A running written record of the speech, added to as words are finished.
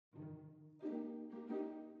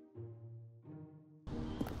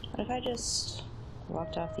What if I just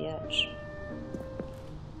walked off the edge?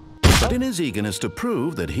 But in his eagerness to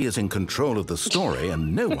prove that he is in control of the story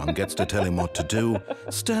and no one gets to tell him what to do,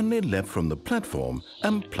 Stanley leapt from the platform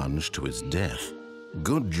and plunged to his death.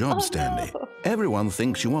 Good job, Stanley. No. Everyone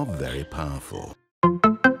thinks you are very powerful.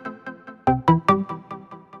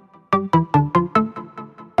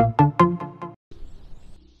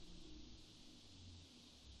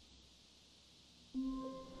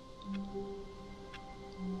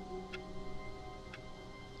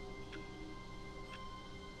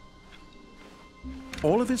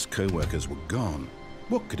 All of his co-workers were gone.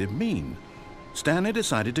 What could it mean? Stanley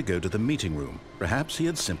decided to go to the meeting room. Perhaps he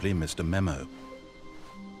had simply missed a memo.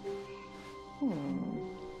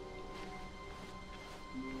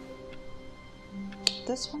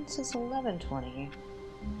 This one says 11:20.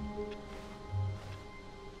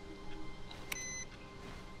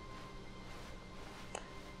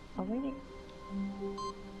 Oh, wait.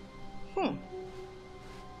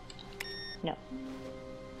 No.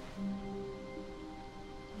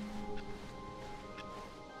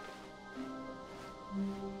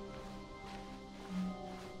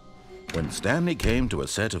 When Stanley came to a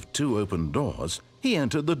set of 2 open doors, he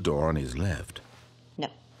entered the door on his left. No.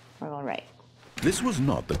 We're going right. This was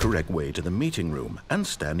not the correct way to the meeting room, and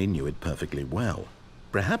Stanley knew it perfectly well.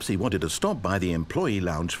 Perhaps he wanted to stop by the employee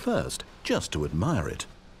lounge first, just to admire it.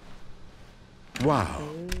 Wow,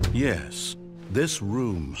 yes, this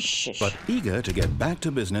room. Shush. But eager to get back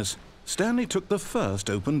to business, Stanley took the first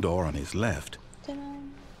open door on his left.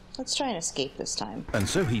 Let's try and escape this time. And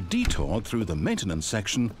so he detoured through the maintenance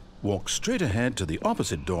section, walked straight ahead to the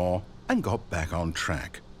opposite door, and got back on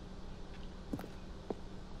track.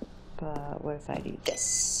 But what if I do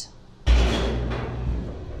this?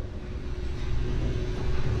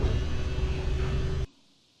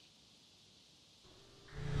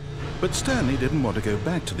 But Stanley didn't want to go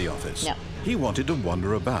back to the office. No. He wanted to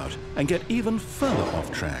wander about and get even further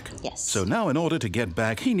off track. Yes. So now in order to get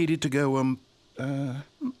back, he needed to go,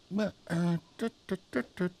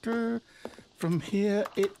 from here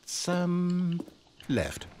it's,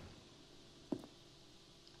 left.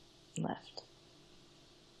 Left.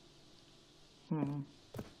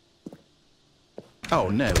 Oh,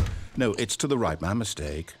 no, it's to the right, my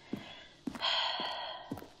mistake.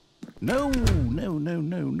 No,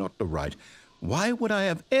 not the right. Why would I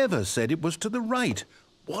have ever said it was to the right?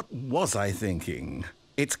 What was I thinking?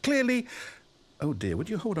 It's clearly... Oh dear, would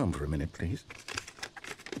you hold on for a minute, please?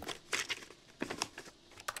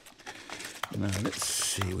 Now, let's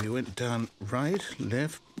see. We went down right,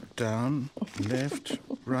 left, down, left,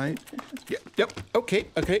 right. Yep, okay,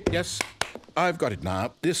 yes. I've got it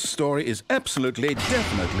now. This story is absolutely,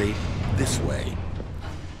 definitely this way.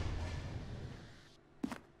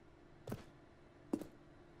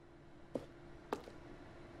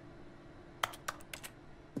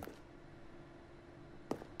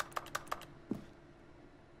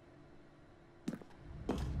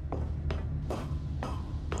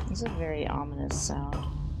 It's a very ominous sound.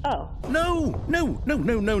 Oh. No.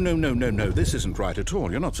 This isn't right at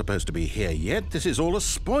all. You're not supposed to be here yet. This is all a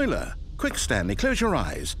spoiler. Quick, Stanley, close your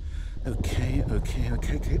eyes. Okay.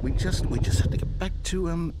 We just have to get back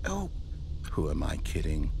to, oh, who am I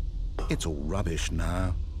kidding? It's all rubbish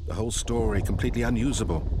now. The whole story completely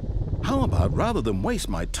unusable. How about, rather than waste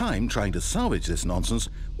my time trying to salvage this nonsense,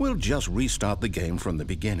 we'll just restart the game from the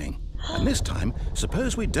beginning. And this time,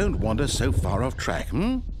 suppose we don't wander so far off track,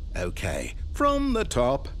 Okay, from the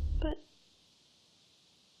top. But...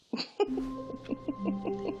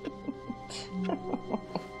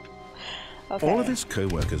 Okay. All of his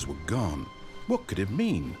co-workers were gone. What could it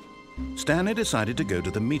mean? Stanley decided to go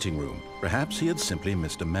to the meeting room. Perhaps he had simply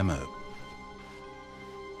missed a memo.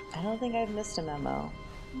 I don't think I've missed a memo.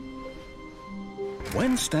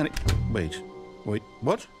 When Stanley... Wait,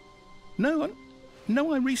 what? No,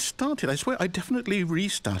 I restarted. I swear I definitely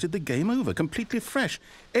restarted the game over, completely fresh.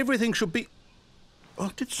 Everything should be...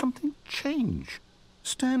 Oh, did something change?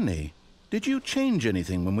 Stanley, did you change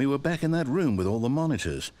anything when we were back in that room with all the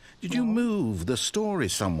monitors? Did you move the story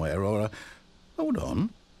somewhere or... Hold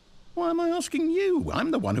on. Why am I asking you?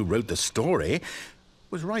 I'm the one who wrote the story. It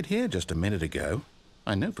was right here just a minute ago.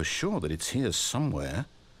 I know for sure that it's here somewhere.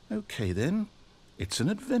 Okay, then. It's an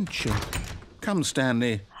adventure. Come,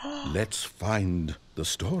 Stanley. Let's find the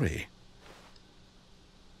story.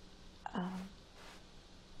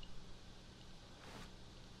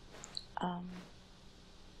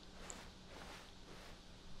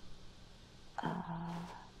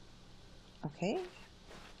 Okay.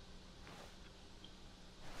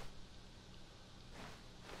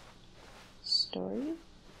 Story?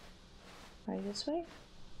 Right this way?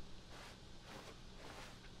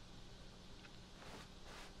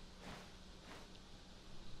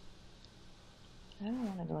 I don't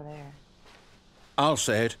want to go there. I'll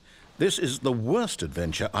say it. This is the worst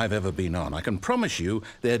adventure I've ever been on. I can promise you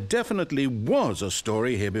there definitely was a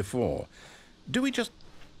story here before. Do we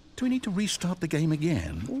need to restart the game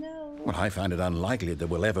again? No. Well, I find it unlikely that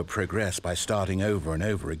we'll ever progress by starting over and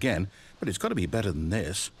over again, but it's got to be better than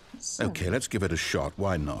this. Okay, let's give it a shot.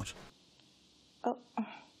 Why not? Oh.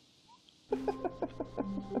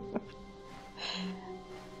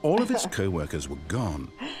 All of his co-workers were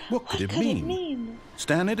gone. What could it mean?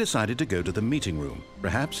 Stanley decided to go to the meeting room.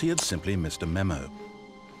 Perhaps he had simply missed a memo.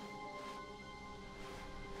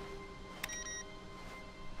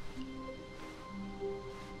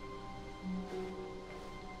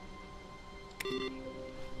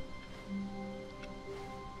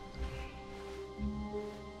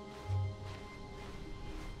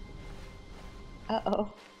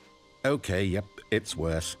 Uh-oh. Okay, yep, it's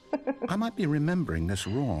worse. I might be remembering this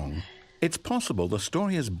wrong. It's possible the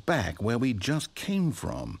story is back where we just came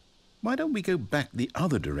from. Why don't we go back the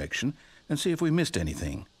other direction and see if we missed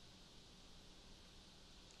anything?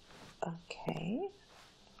 Okay.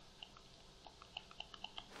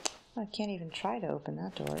 I can't even try to open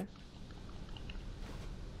that door.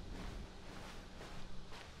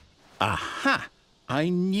 Aha! I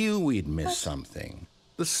knew we'd missed something.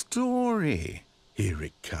 The story. Here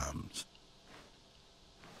it comes.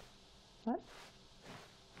 What?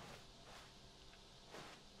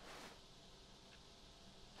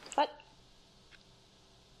 What?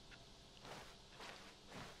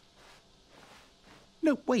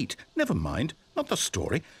 No, wait. Never mind. Not the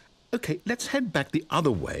story. Okay, let's head back the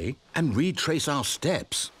other way and retrace our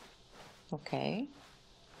steps. Okay.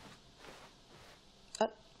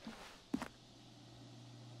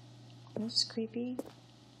 This is creepy.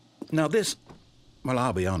 Now this... Well,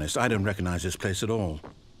 I'll be honest, I don't recognize this place at all.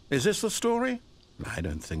 Is this the story? I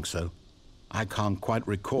don't think so. I can't quite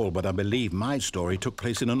recall, but I believe my story took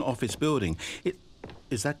place in an office building.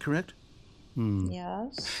 Is that correct?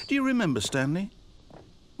 Yes. Do you remember, Stanley?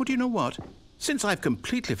 Well, do you know what? Since I've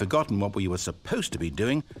completely forgotten what we were supposed to be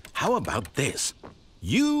doing, how about this?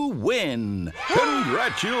 You win!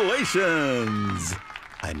 Congratulations!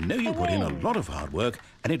 I know you put in a lot of hard work,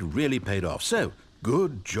 and it really paid off. So,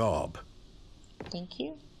 good job. Thank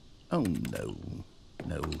you. Oh, no.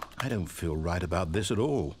 No, I don't feel right about this at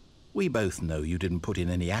all. We both know you didn't put in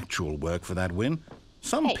any actual work for that win.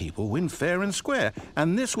 Some people win fair and square,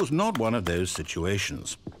 and this was not one of those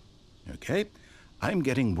situations. Okay, I'm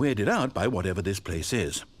getting weirded out by whatever this place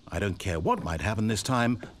is. I don't care what might happen this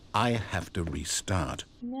time. I have to restart.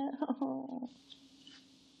 No.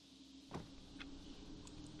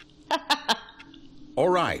 All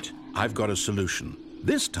right, I've got a solution.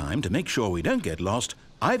 This time, to make sure we don't get lost,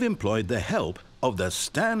 I've employed the help of the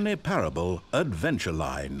Stanley Parable Adventure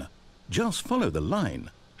Line. Just follow the line.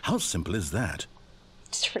 How simple is that?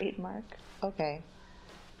 Trademark. Okay.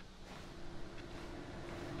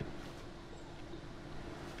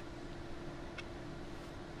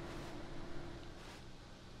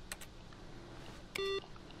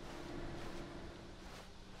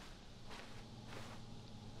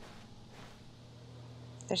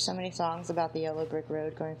 There's so many songs about the yellow brick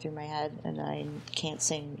road going through my head, and I can't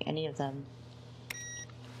sing any of them.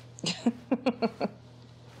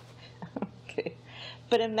 Okay.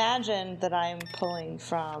 But imagine that I'm pulling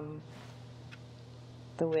from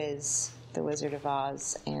The Wiz, The Wizard of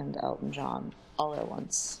Oz, and Elton John all at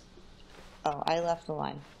once. Oh, I left the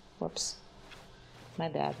line. Whoops. My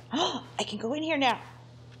bad. I can go in here now!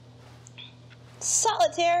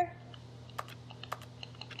 Solitaire!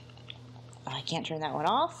 Oh, I can't turn that one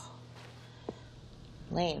off.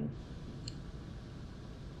 Lame.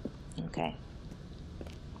 Okay.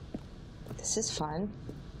 This is fun.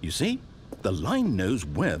 You see? The line knows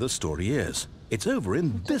where the story is. It's over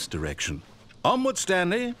in this direction. Onward,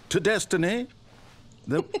 Stanley, to destiny.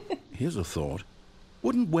 Though, here's a thought.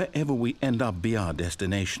 Wouldn't wherever we end up be our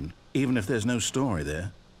destination, even if there's no story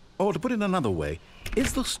there? Or to put it another way,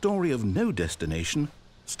 is the story of no destination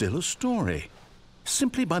still a story?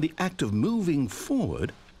 Simply by the act of moving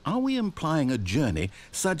forward, are we implying a journey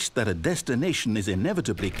such that a destination is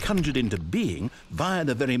inevitably conjured into being via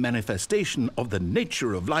the very manifestation of the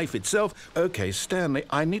nature of life itself? Okay, Stanley,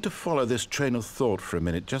 I need to follow this train of thought for a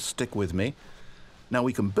minute. Just stick with me. Now,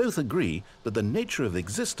 we can both agree that the nature of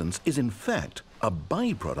existence is in fact a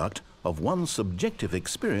byproduct of one's subjective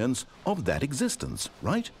experience of that existence,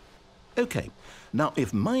 right? Okay, now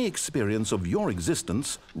if my experience of your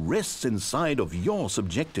existence rests inside of your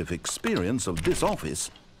subjective experience of this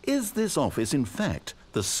office, is this office in fact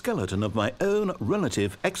the skeleton of my own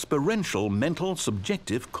relative experiential mental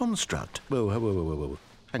subjective construct? Whoa.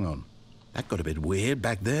 Hang on. That got a bit weird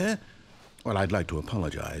back there. Well, I'd like to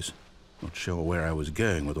apologize. Not sure where I was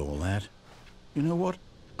going with all that. You know what?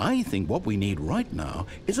 I think what we need right now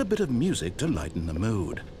is a bit of music to lighten the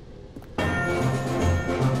mood.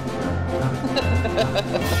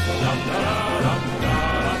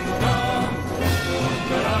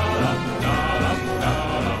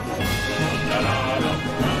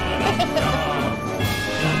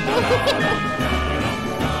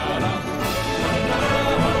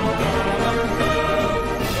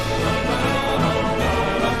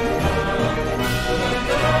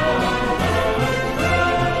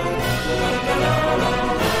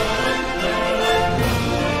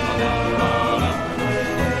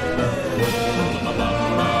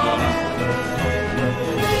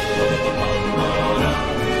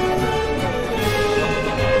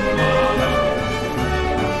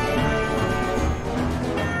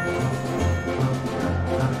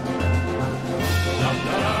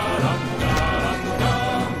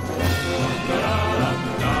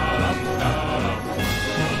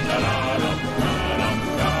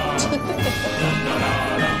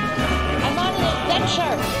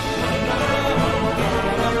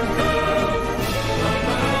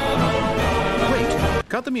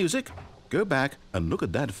 Cut the music, go back and look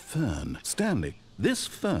at that fern. Stanley, this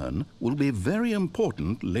fern will be very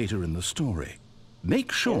important later in the story.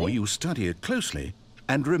 Make sure you study it closely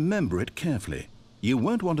and remember it carefully. You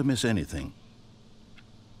won't want to miss anything.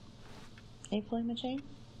 Are you pulling the chain?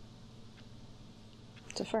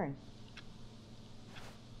 It's a fern.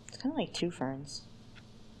 It's kind of like two ferns.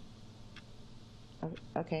 Oh,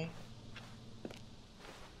 okay.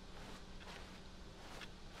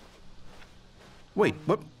 Wait,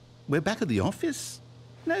 what? We're back at the office?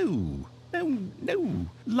 No.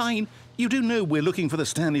 Line, you do know we're looking for the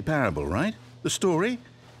Stanley Parable, right? The story?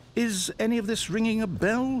 Is any of this ringing a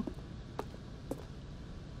bell?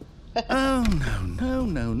 Oh,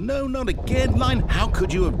 no, not again. Line, how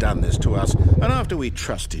could you have done this to us? And after we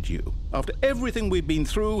trusted you, after everything we've been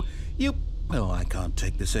through, you... Oh, I can't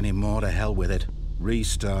take this anymore. To hell with it.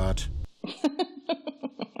 Restart.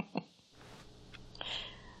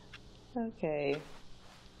 Okay.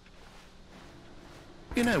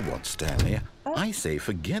 You know what, Stanley? I say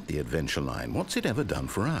forget the adventure line. What's it ever done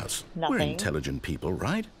for us? Nothing. We're intelligent people,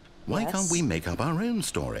 right? Why can't we make up our own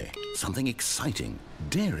story? Something exciting,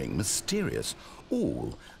 daring, mysterious.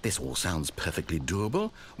 Ooh, this all sounds perfectly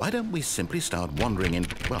doable. Why don't we simply start wandering in,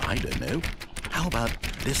 well, I don't know. How about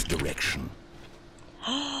this direction?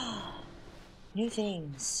 New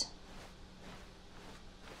things.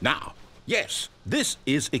 Now, yes, this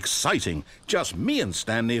is exciting. Just me and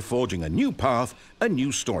Stanley forging a new path, a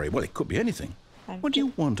new story. Well, it could be anything. What do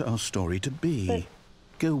you want our story to be?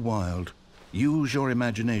 Go wild. Use your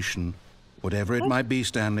imagination. Whatever it might be,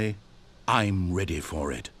 Stanley, I'm ready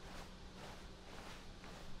for it.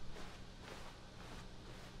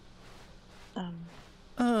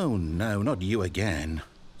 Oh, no, not you again.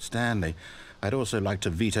 Stanley, I'd also like to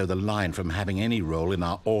veto the line from having any role in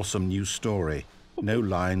our awesome new story. No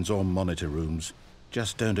lines or monitor rooms.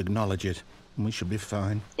 Just don't acknowledge it, and we should be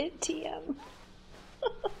fine. TM.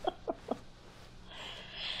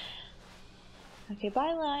 Okay,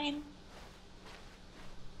 bye, line.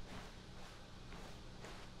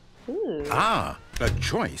 Ooh. Ah, a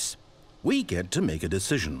choice. We get to make a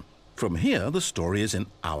decision. From here, the story is in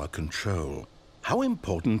our control. How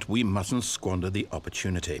important we mustn't squander the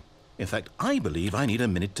opportunity. In fact, I believe I need a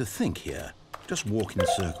minute to think here. Just walk in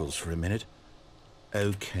circles for a minute.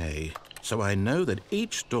 Okay, so I know that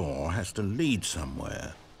each door has to lead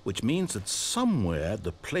somewhere, which means that somewhere,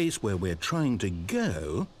 the place where we're trying to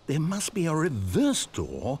go, there must be a reverse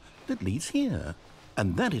door that leads here.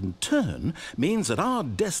 And that in turn means that our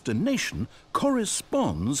destination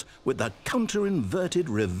corresponds with the counter-inverted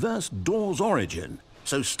reverse door's origin.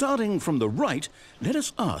 So starting from the right, let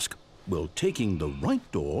us ask, will taking the right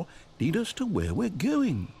door lead us to where we're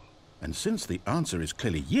going? And since the answer is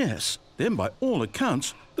clearly yes, then by all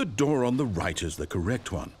accounts, the door on the right is the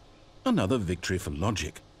correct one. Another victory for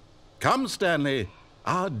logic. Come, Stanley,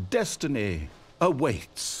 our destiny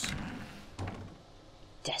awaits.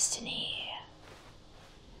 Destiny.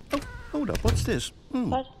 Oh, hold up, what's this?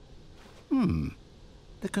 What?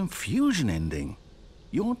 The confusion ending.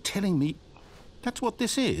 You're telling me that's what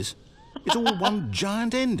this is? It's all one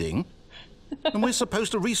giant ending? And we're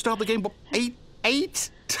supposed to restart the game, what, eight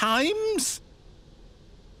times?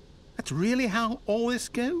 That's really how all this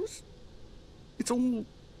goes? It's all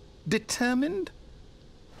determined?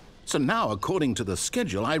 So now, according to the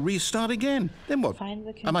schedule, I restart again. Then what?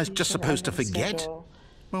 Am I just supposed to forget? Schedule.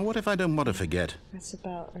 Well, what if I don't want to forget? That's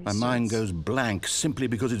about My mind goes blank simply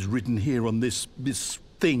because it's written here on this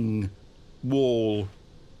thing, wall.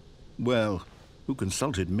 Well, who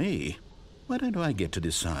consulted me? Why don't I get to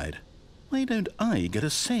decide? Why don't I get a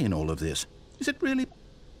say in all of this? Is it really...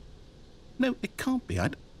 No, it can't be. I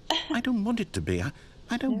don't want it to be.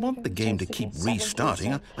 I don't want the game to keep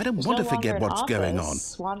restarting. I don't want to forget what's going on.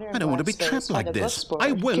 I don't want to be trapped like this.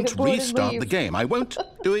 I won't restart the game. I won't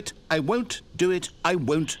do it. I won't do it. I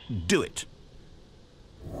won't do it.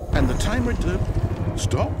 And the timer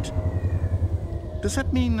stopped? Does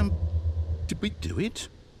that mean, did we do it?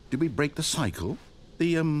 Did we break the cycle?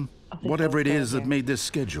 The, whatever it is that made this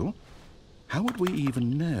schedule? How would we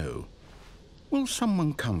even know? Will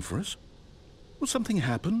someone come for us? Will something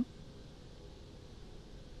happen?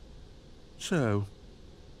 So,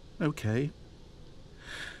 okay.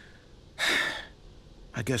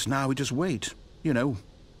 I guess now we just wait. You know,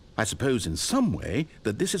 I suppose in some way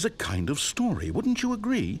that this is a kind of story. Wouldn't you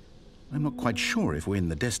agree? I'm not quite sure if we're in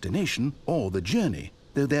the destination or the journey,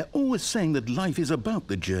 though they're always saying that life is about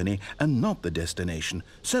the journey and not the destination.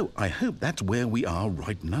 So I hope that's where we are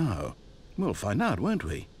right now. We'll find out, won't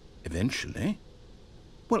we? Eventually.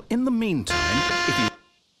 Well, in the meantime, if you...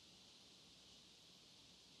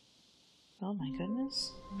 Oh my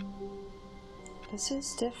goodness. This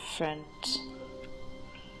is different.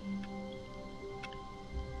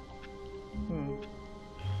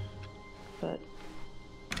 But...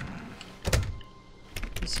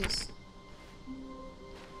 this is...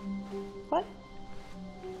 What?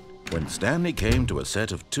 When Stanley came to a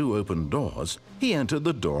set of 2 open doors, he entered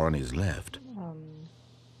the door on his left.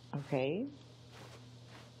 Okay.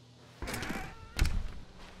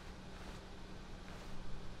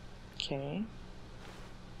 Okay.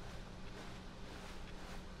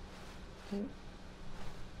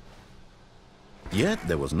 Yet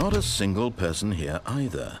there was not a single person here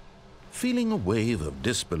either. Feeling a wave of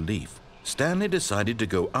disbelief, Stanley decided to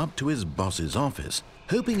go up to his boss's office,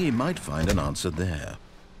 hoping he might find an answer there.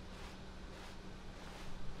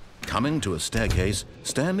 Coming to a staircase,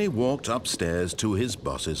 Stanley walked upstairs to his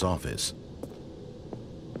boss's office.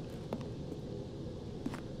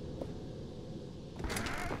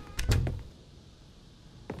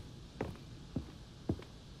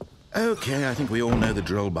 Okay, I think we all know the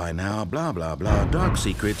drill by now. Blah, blah, blah. Dark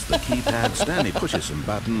secrets, the keypad. Stanley pushes some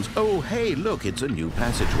buttons. Oh, hey, look, it's a new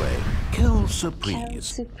passageway. Quelle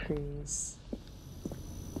surprise. Quelle surprise.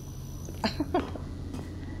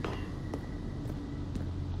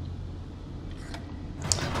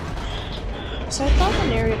 So I thought the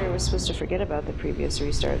narrator was supposed to forget about the previous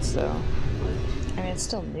restarts, though. I mean, it's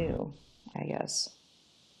still new, I guess.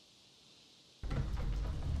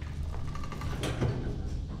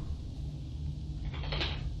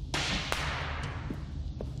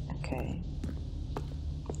 Okay.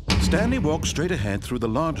 Stanley walked straight ahead through the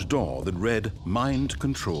large door that read Mind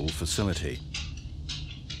Control Facility.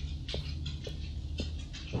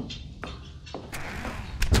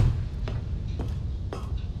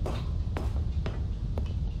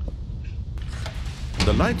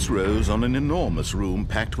 The lights rose on an enormous room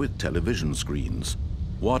packed with television screens.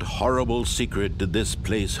 What horrible secret did this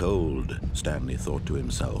place hold? Stanley thought to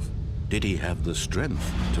himself. Did he have the strength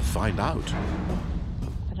to find out?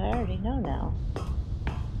 But I already know now.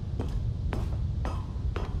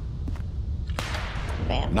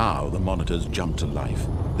 Bam. Now the monitors jumped to life,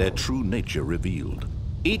 their true nature revealed.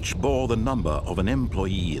 Each bore the number of an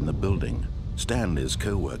employee in the building, Stanley's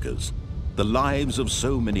co-workers. The lives of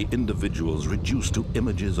so many individuals reduced to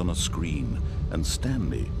images on a screen, and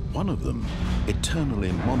Stanley, one of them,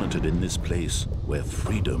 eternally monitored in this place where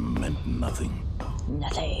freedom meant nothing.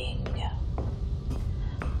 Nothing.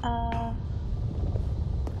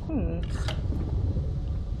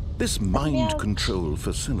 This mind control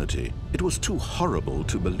facility, it was too horrible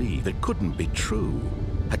to believe. It couldn't be true.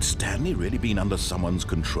 Had Stanley really been under someone's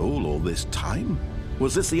control all this time?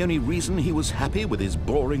 Was this the only reason he was happy with his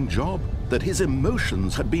boring job? That his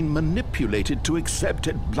emotions had been manipulated to accept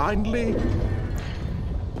it blindly?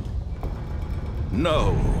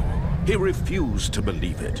 No, he refused to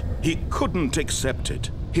believe it. He couldn't accept it.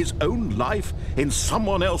 His own life in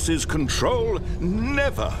someone else's control?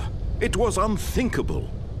 Never! It was unthinkable.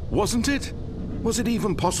 Wasn't it? Was it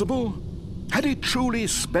even possible? Had he truly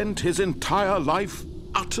spent his entire life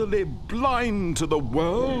utterly blind to the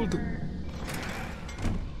world?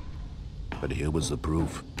 But here was the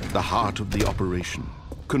proof, the heart of the operation.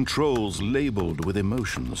 Controls labeled with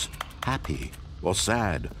emotions, happy or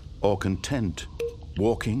sad or content.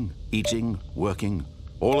 Walking, eating, working,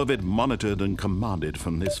 all of it monitored and commanded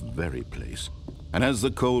from this very place. And as the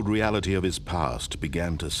cold reality of his past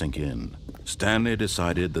began to sink in, Stanley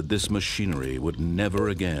decided that this machinery would never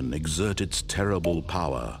again exert its terrible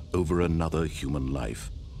power over another human life.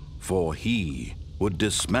 For he would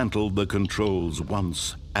dismantle the controls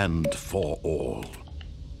once and for all.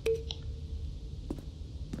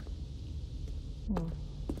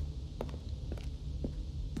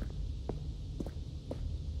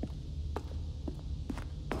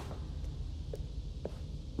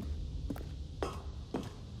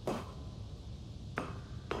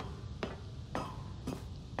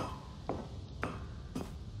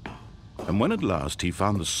 And when at last he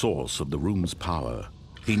found the source of the room's power,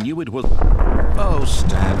 he knew it was... Oh,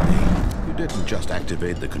 Stanley, you didn't just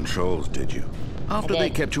activate the controls, did you? After they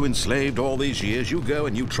kept you enslaved all these years, you go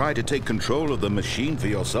and you try to take control of the machine for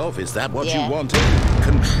yourself. Is that what you wanted?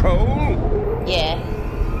 Control? Yeah.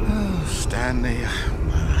 Oh, Stanley,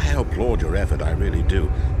 I applaud your effort, I really do.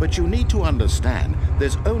 But you need to understand,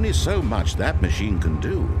 there's only so much that machine can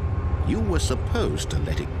do. You were supposed to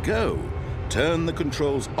let it go, turn the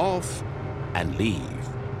controls off, and leave.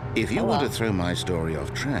 If you want to throw my story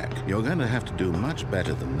off track, you're going to have to do much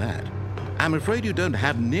better than that. I'm afraid you don't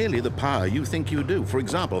have nearly the power you think you do. For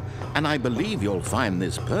example, and I believe you'll find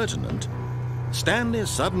this pertinent, Stanley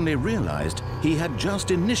suddenly realized he had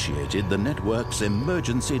just initiated the network's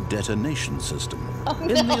emergency detonation system. Oh,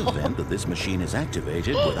 no. In the event that this machine is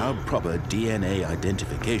activated without proper DNA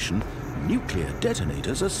identification, nuclear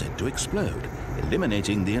detonators are said to explode,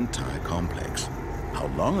 eliminating the entire complex. How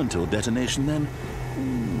long until detonation then?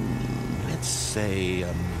 Let's say,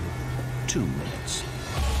 2 minutes.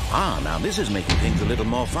 Ah, now this is making things a little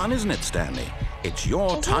more fun, isn't it, Stanley? It's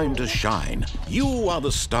your time to shine. You are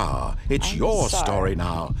the star. It's your story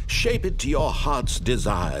now. Shape it to your heart's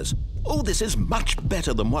desires. Oh, this is much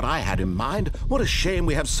better than what I had in mind. What a shame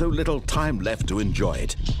we have so little time left to enjoy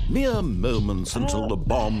it. Mere moments until the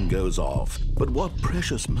bomb goes off. But what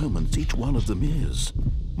precious moments each one of them is.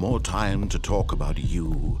 More time to talk about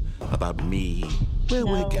you, about me, where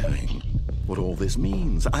we're going, what all this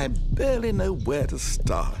means. I barely know where to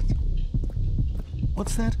start.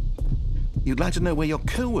 What's that? You'd like to know where your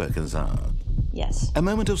co-workers are? Yes. A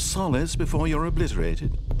moment of solace before you're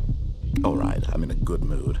obliterated? All right, I'm in a good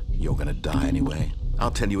mood. You're gonna die anyway. I'll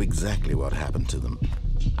tell you exactly what happened to them.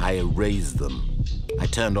 I erased them. I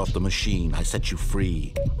turned off the machine. I set you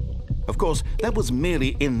free. Of course, that was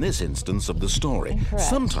merely in this instance of the story. Incorrect.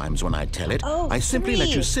 Sometimes when I tell it, I simply let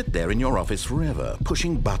you sit there in your office forever,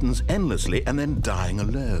 pushing buttons endlessly and then dying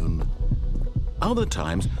alone. Other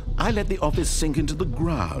times, I let the office sink into the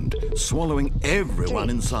ground, swallowing everyone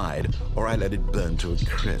inside, or I let it burn to a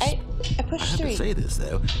crisp. I pushed 3. I have to say this,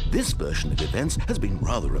 though. This version of events has been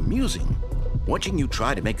rather amusing. Watching you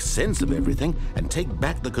try to make sense of everything and take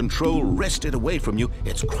back the control wrested away from you,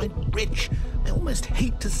 it's quite rich. I almost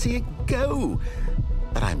hate to see it go.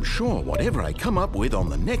 But I'm sure whatever I come up with on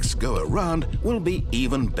the next go-around will be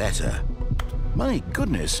even better. My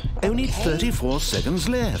goodness, only 34 seconds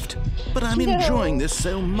left. But I'm enjoying this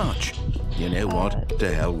so much. You know what?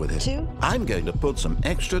 To hell with it. 2? I'm going to put some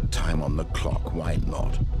extra time on the clock. Why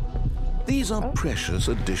not? These are precious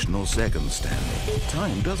additional seconds, Stanley.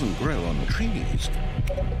 Time doesn't grow on trees.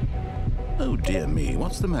 Oh, dear me.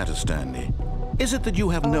 What's the matter, Stanley? Is it that you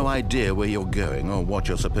have no idea where you're going or what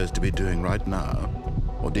you're supposed to be doing right now?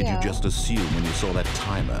 Or did you just assume when you saw that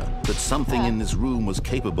timer that something in this room was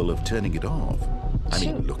capable of turning it off? I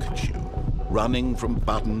mean, look at you. Running from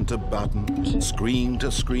button to button, screen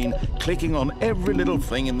to screen, clicking on every little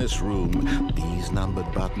thing in this room. These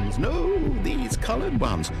numbered buttons, no, these colored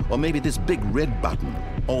ones. Or maybe this big red button,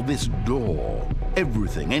 or this door.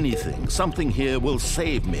 Everything, anything, something here will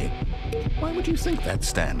save me. Why would you think that,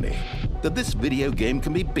 Stanley? That this video game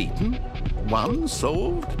can be beaten? Won?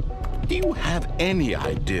 Solved? Do you have any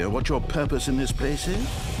idea what your purpose in this place is?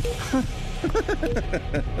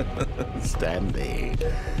 Stanley,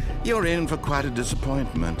 you're in for quite a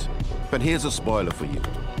disappointment. But here's a spoiler for you.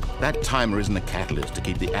 That timer isn't a catalyst to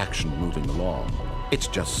keep the action moving along. It's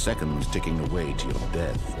just seconds ticking away to your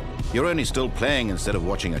death. You're only still playing instead of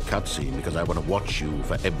watching a cutscene because I want to watch you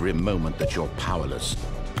for every moment that you're powerless.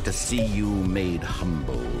 To see you made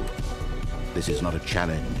humble. This is not a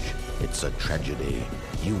challenge. It's a tragedy.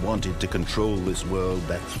 You wanted to control this world,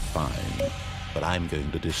 that's fine. But I'm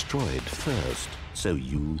going to destroy it first, so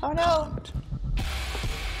you can't.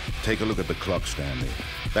 Take a look at the clock, Stanley.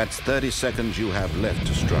 That's 30 seconds you have left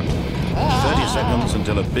to struggle. 30 seconds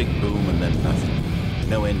until a big boom and then nothing.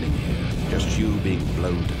 No ending here, just you being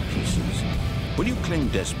blown to pieces. Will you cling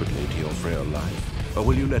desperately to your frail life, or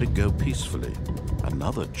will you let it go peacefully?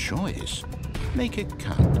 Another choice. Make it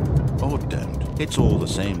count, or don't. It's all the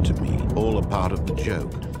same to me, all a part of the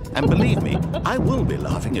joke. And believe me, I will be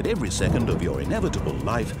laughing at every second of your inevitable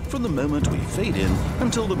life from the moment we fade in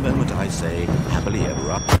until the moment I say, happily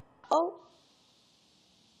ever after. Oh.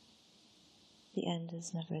 The end. end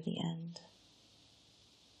is never the end.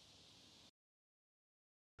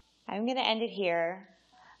 I'm going to end it here.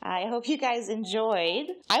 I hope you guys enjoyed.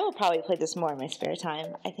 I will probably play this more in my spare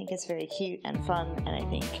time. I think it's very cute and fun, and I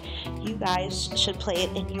think you guys should play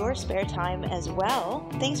it in your spare time as well.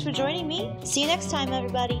 Thanks for joining me. See you next time,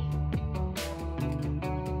 everybody.